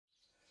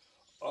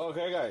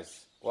Okay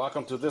guys,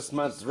 welcome to this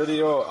month's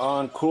video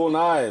on cool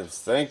knives.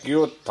 Thank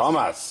you,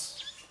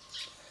 Thomas.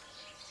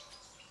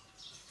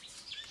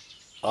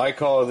 I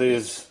call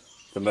these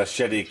the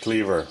machete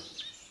cleaver.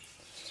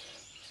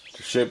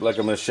 They're shaped like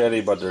a machete,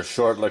 but they're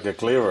short like a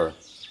cleaver.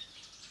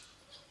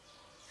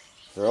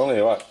 They're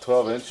only, what,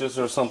 12 inches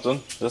or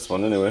something? This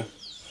one anyway.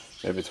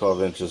 Maybe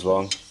 12 inches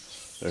long.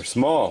 They're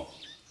small.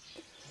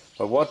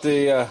 But what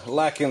they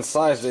lack in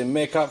size, they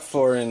make up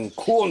for in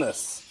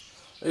coolness.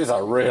 These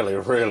are really,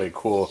 really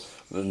cool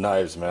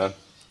knives, man.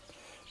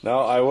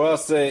 Now, I will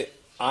say,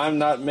 I'm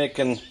not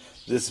making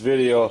this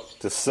video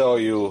to sell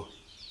you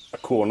a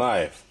cool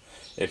knife.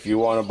 If you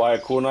want to buy a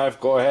cool knife,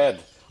 go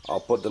ahead.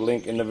 I'll put the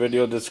link in the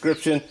video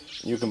description.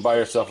 You can buy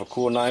yourself a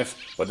cool knife,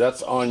 but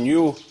that's on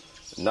you.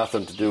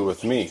 Nothing to do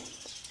with me.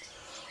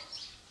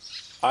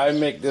 I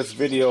make this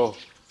video,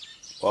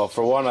 well,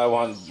 for one, I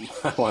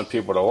want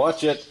people to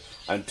watch it,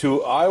 and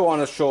two, I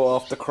want to show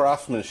off the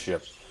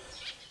craftsmanship.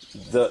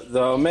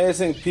 The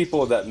amazing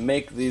people that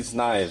make these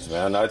knives,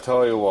 man, I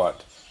tell you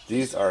what,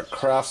 these are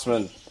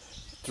craftsmen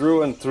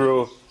through and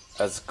through,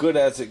 as good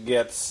as it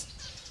gets.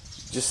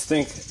 Just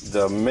think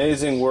the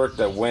amazing work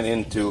that went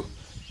into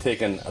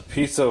taking a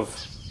piece of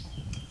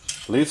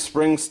leaf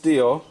spring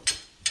steel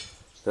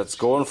that's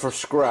going for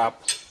scrap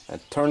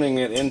and turning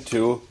it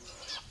into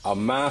a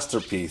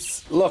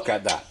masterpiece. Look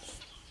at that.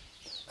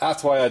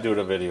 That's why I do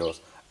the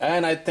videos.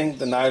 And I think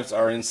the knives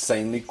are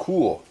insanely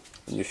cool.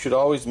 And you should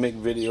always make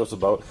videos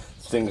about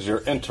things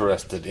you're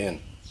interested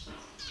in.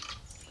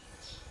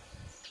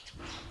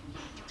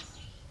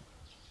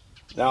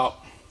 Now,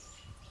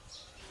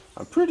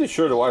 I'm pretty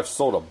sure I've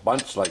sold a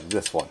bunch like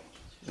this one.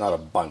 Not a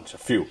bunch, a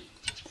few.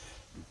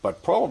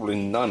 But probably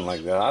none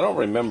like that. I don't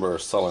remember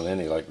selling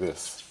any like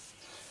this.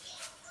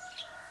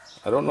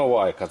 I don't know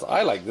why, because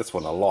I like this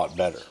one a lot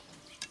better.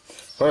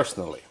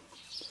 Personally.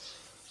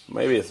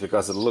 Maybe it's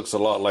because it looks a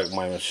lot like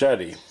my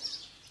machete.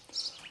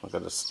 Look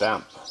at the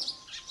stamp.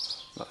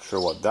 Not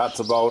sure what that's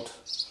about.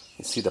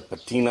 You see the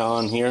patina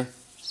on here?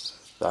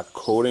 That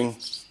coating?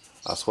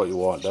 That's what you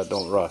want. That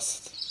don't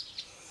rust.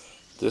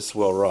 This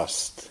will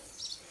rust.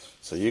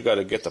 So you got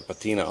to get the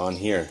patina on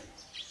here.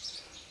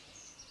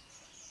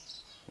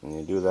 And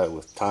you do that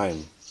with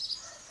time.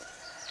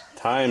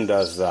 Time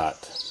does that.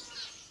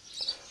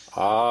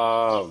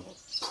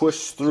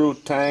 Push through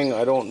tang.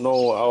 I don't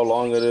know how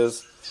long it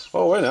is.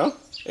 Oh, wait now.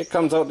 It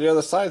comes out the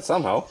other side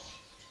somehow.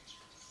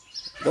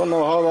 Don't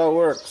know how that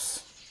works.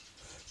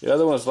 The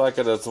other one's like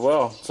it as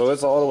well. So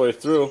it's all the way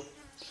through.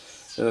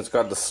 Then it's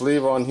got the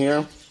sleeve on here.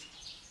 You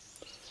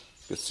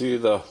can see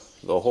the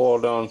hole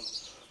down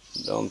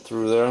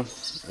through there.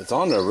 It's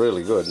on there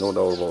really good, no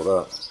doubt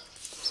about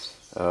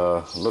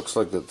that. Looks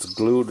like it's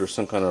glued or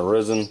some kind of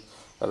resin.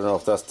 I don't know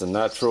if that's the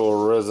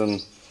natural resin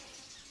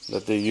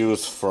that they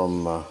use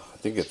from, I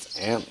think it's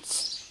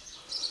ants.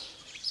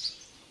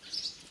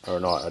 Or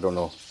not, I don't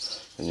know.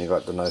 And you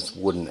got the nice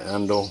wooden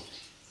handle.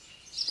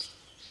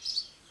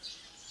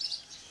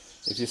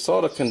 If you saw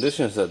the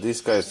conditions that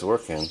these guys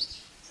work in,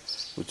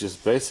 which is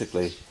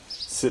basically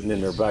sitting in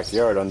their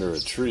backyard under a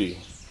tree,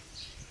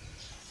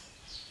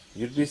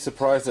 you'd be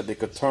surprised that they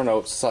could turn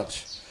out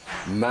such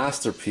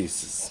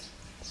masterpieces.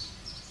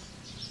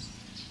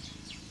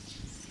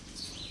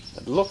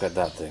 And look at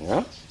that thing,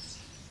 huh?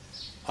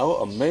 How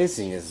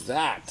amazing is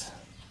that?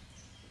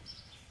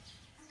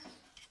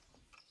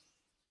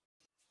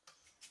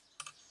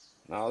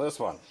 Now this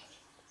one,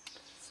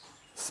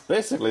 it's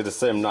basically the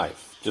same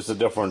knife, just a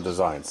different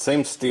design.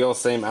 Same steel,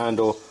 same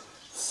handle,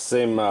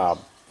 same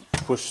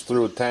push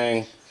through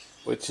tang,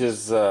 which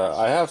is,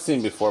 I have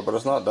seen before, but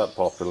it's not that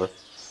popular.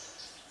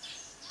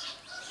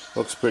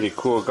 Looks pretty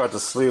cool. Got the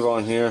sleeve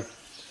on here.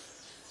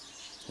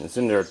 It's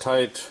in there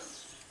tight.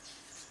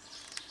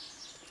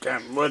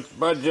 Can't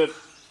budge it.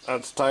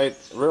 That's tight.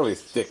 Really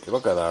thick.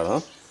 Look at that,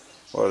 huh?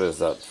 What is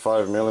that?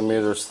 5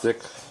 millimeters thick.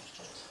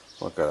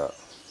 Look at that.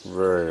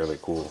 Very, really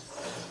cool.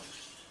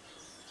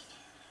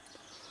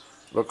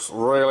 Looks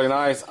really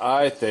nice,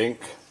 I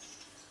think.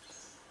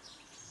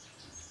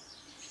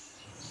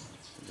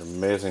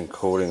 Amazing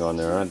coating on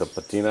there, and the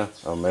patina,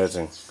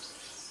 amazing.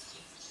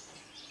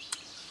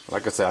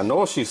 Like I said, I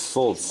know she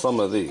sold some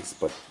of these,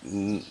 but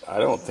I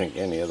don't think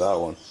any of that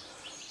one.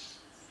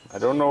 I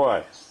don't know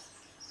why.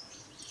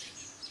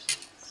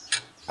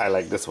 I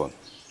like this one.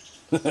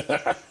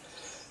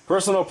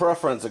 Personal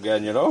preference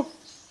again, you know.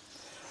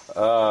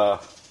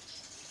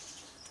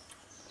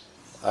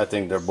 I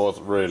think they're both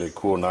really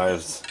cool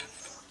knives.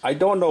 I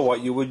don't know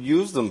what you would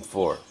use them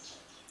for.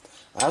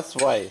 That's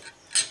why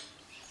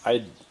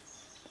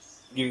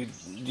you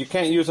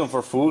can't use them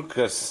for food,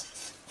 because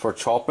for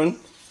chopping,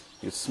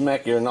 you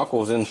smack your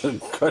knuckles in the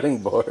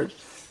cutting board.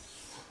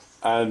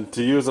 And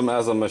to use them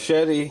as a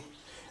machete,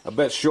 a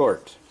bit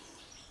short.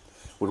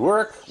 Would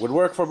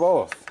work for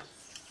both.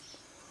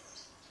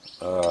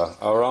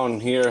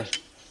 Around here,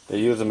 they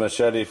use a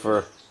machete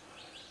for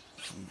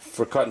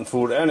cutting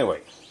food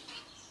anyway.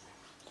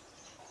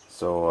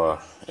 So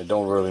it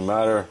don't really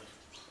matter.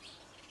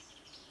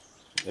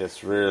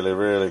 It's really,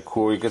 really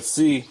cool. You can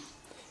see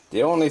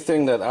the only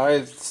thing that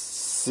I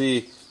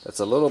see It's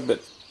a little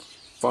bit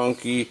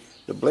funky.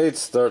 The blade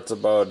starts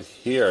about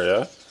here,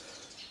 yeah?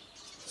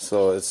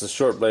 So it's a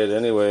short blade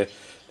anyway,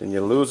 and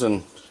you're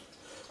losing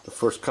the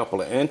first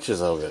couple of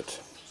inches of it.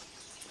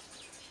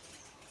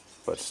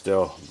 But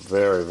still,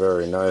 very,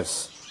 very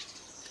nice.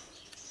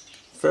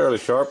 Fairly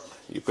sharp.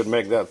 You could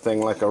make that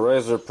thing like a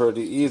razor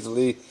pretty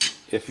easily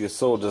if you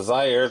so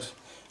desired.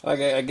 Like,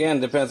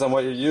 again, depends on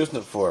what you're using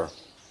it for.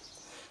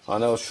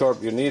 On how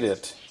sharp you need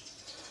it.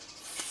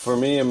 For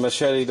me, a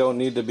machete don't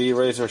need to be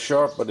razor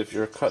sharp, but if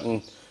you're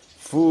cutting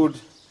food,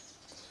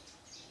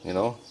 you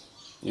know,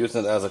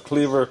 using it as a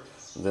cleaver,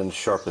 then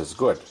sharp is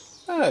good.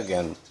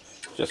 Again,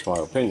 just my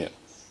opinion.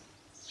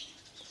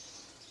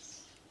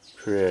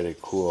 Pretty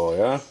cool,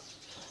 yeah?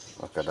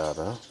 Look at that,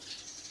 huh?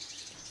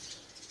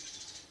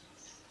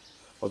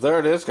 Well, there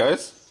it is,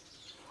 guys.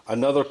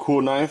 Another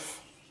cool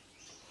knife.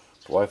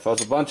 The wife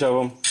has a bunch of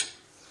them.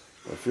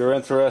 If you're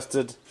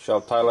interested,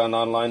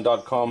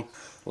 shopthailandonline.com.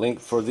 Link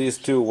for these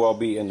two will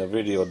be in the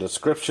video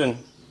description.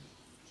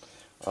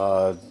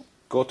 Go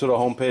to the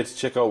homepage,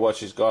 check out what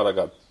she's got. I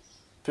got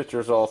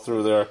pictures all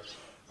through there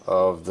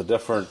of the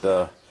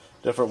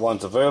different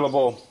ones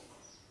available.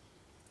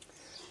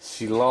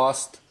 She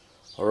lost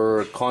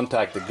her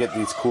contact to get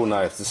these cool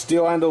knives. The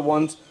steel handle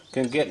ones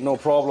can get no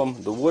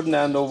problem. The wooden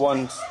handle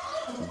ones,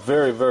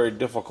 very, very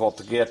difficult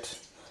to get.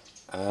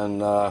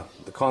 And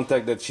the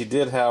contact that she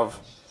did have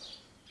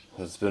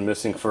has been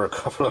missing for a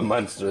couple of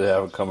months. They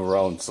haven't come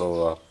around,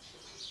 so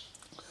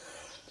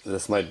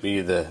this might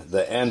be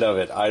the end of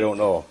it. I don't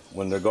know.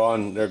 When they're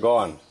gone, they're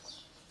gone.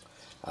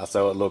 That's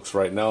how it looks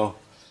right now.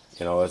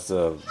 You know, it's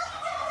a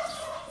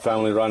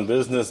family-run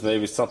business.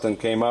 Maybe something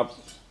came up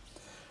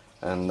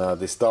and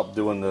they stopped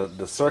doing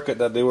the circuit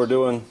that they were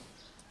doing,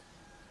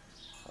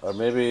 or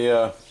maybe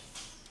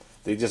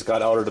they just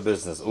got out of the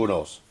business. Who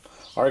knows?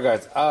 Alright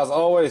guys, as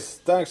always,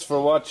 thanks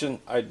for watching.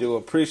 I do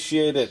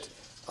appreciate it.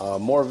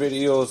 More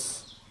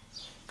videos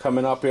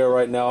coming up here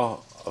right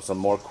now of some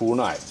more cool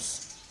knives.